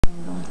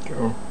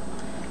Go.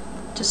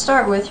 To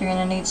start with, you're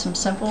going to need some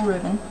simple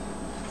ribbon.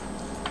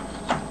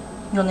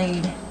 You'll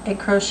need a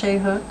crochet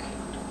hook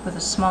with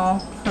a small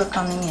hook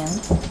on the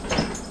end.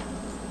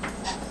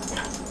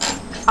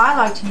 I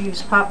like to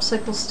use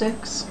popsicle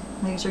sticks.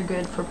 These are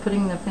good for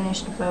putting the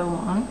finished bow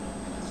on.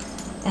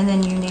 And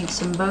then you need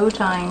some bow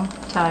tying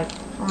type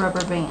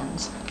rubber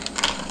bands.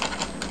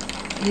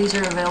 These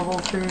are available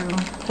through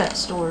pet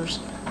stores.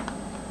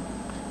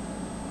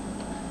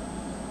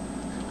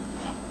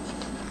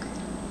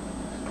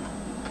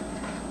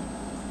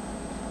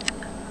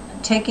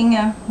 Taking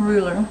a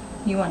ruler,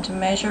 you want to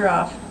measure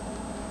off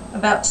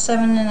about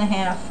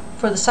 7.5.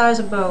 For the size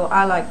of bow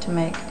I like to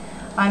make,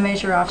 I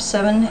measure off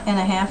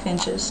 7.5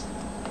 inches.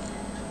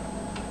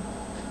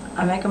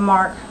 I make a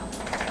mark.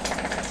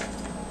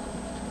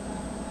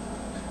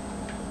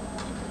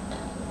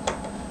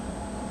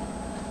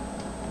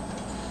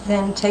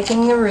 Then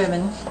taking the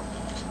ribbon,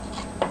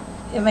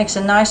 it makes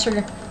a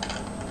nicer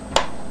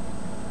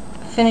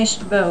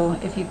finished bow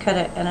if you cut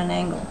it at an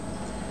angle.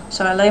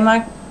 So I lay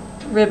my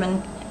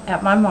ribbon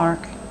at my mark,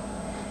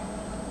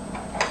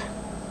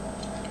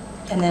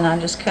 and then I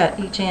just cut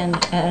each end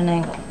at an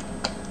angle.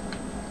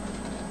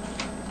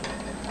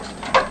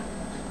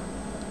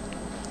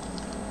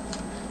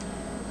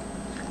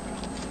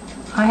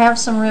 I have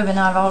some ribbon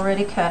I've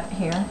already cut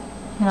here,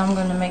 and I'm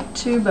going to make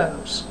 2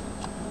 bows.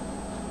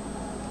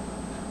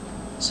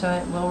 So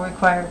it will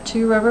require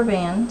 2 rubber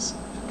bands,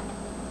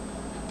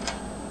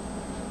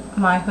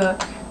 my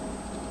hook,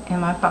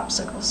 and my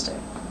popsicle stick.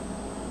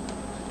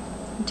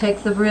 You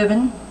take the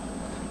ribbon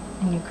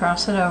and you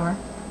cross it over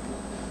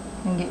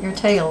and get your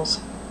tails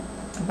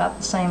about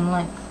the same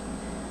length.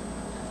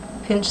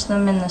 Pinch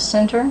them in the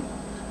center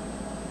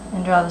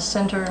and draw the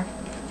center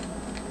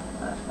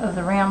of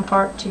the round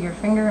part to your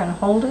finger and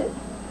hold it.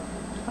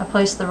 I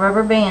place the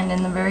rubber band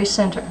in the very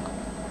center.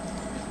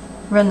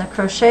 Run the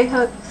crochet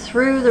hook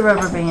through the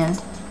rubber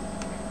band,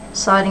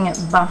 sliding it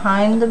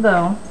behind the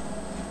bow.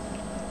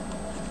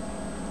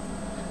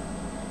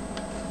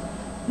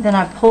 Then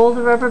I pull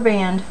the rubber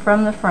band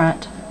from the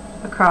front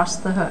across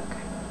the hook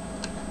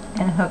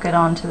and hook it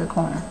onto the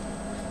corner.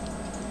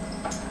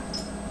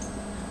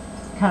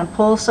 Kind of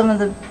pull some of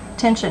the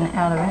tension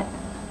out of it.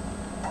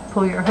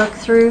 Pull your hook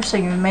through so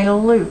you've made a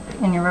loop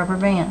in your rubber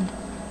band.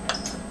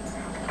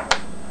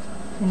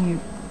 And you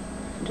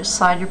just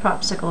slide your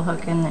popsicle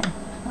hook in there,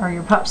 or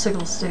your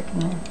popsicle stick in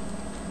there.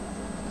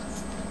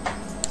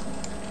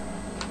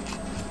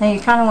 Now you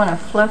kind of want to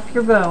fluff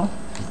your bow.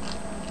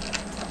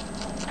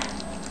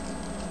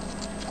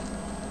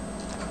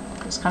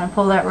 Just kind of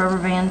pull that rubber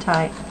band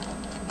tight.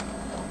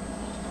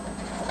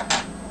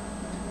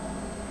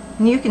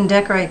 And you can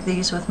decorate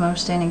these with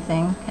most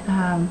anything.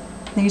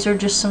 These are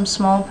just some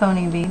small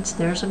pony beads.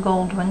 There's a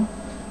gold one.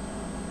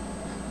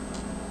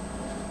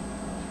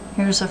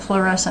 Here's a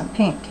fluorescent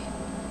pink.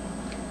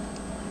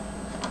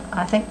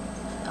 I think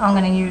I'm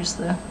going to use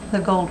the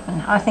gold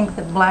one. I think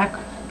the black,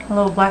 a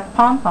little black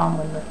pom-pom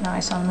would look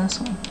nice on this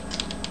one.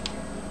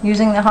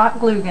 Using the hot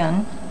glue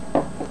gun,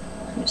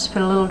 you just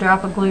put a little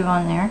drop of glue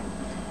on there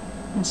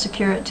and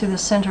secure it to the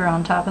center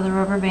on top of the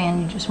rubber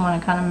band. You just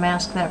want to kind of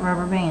mask that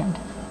rubber band.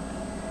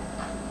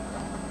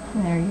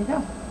 And there you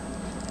go.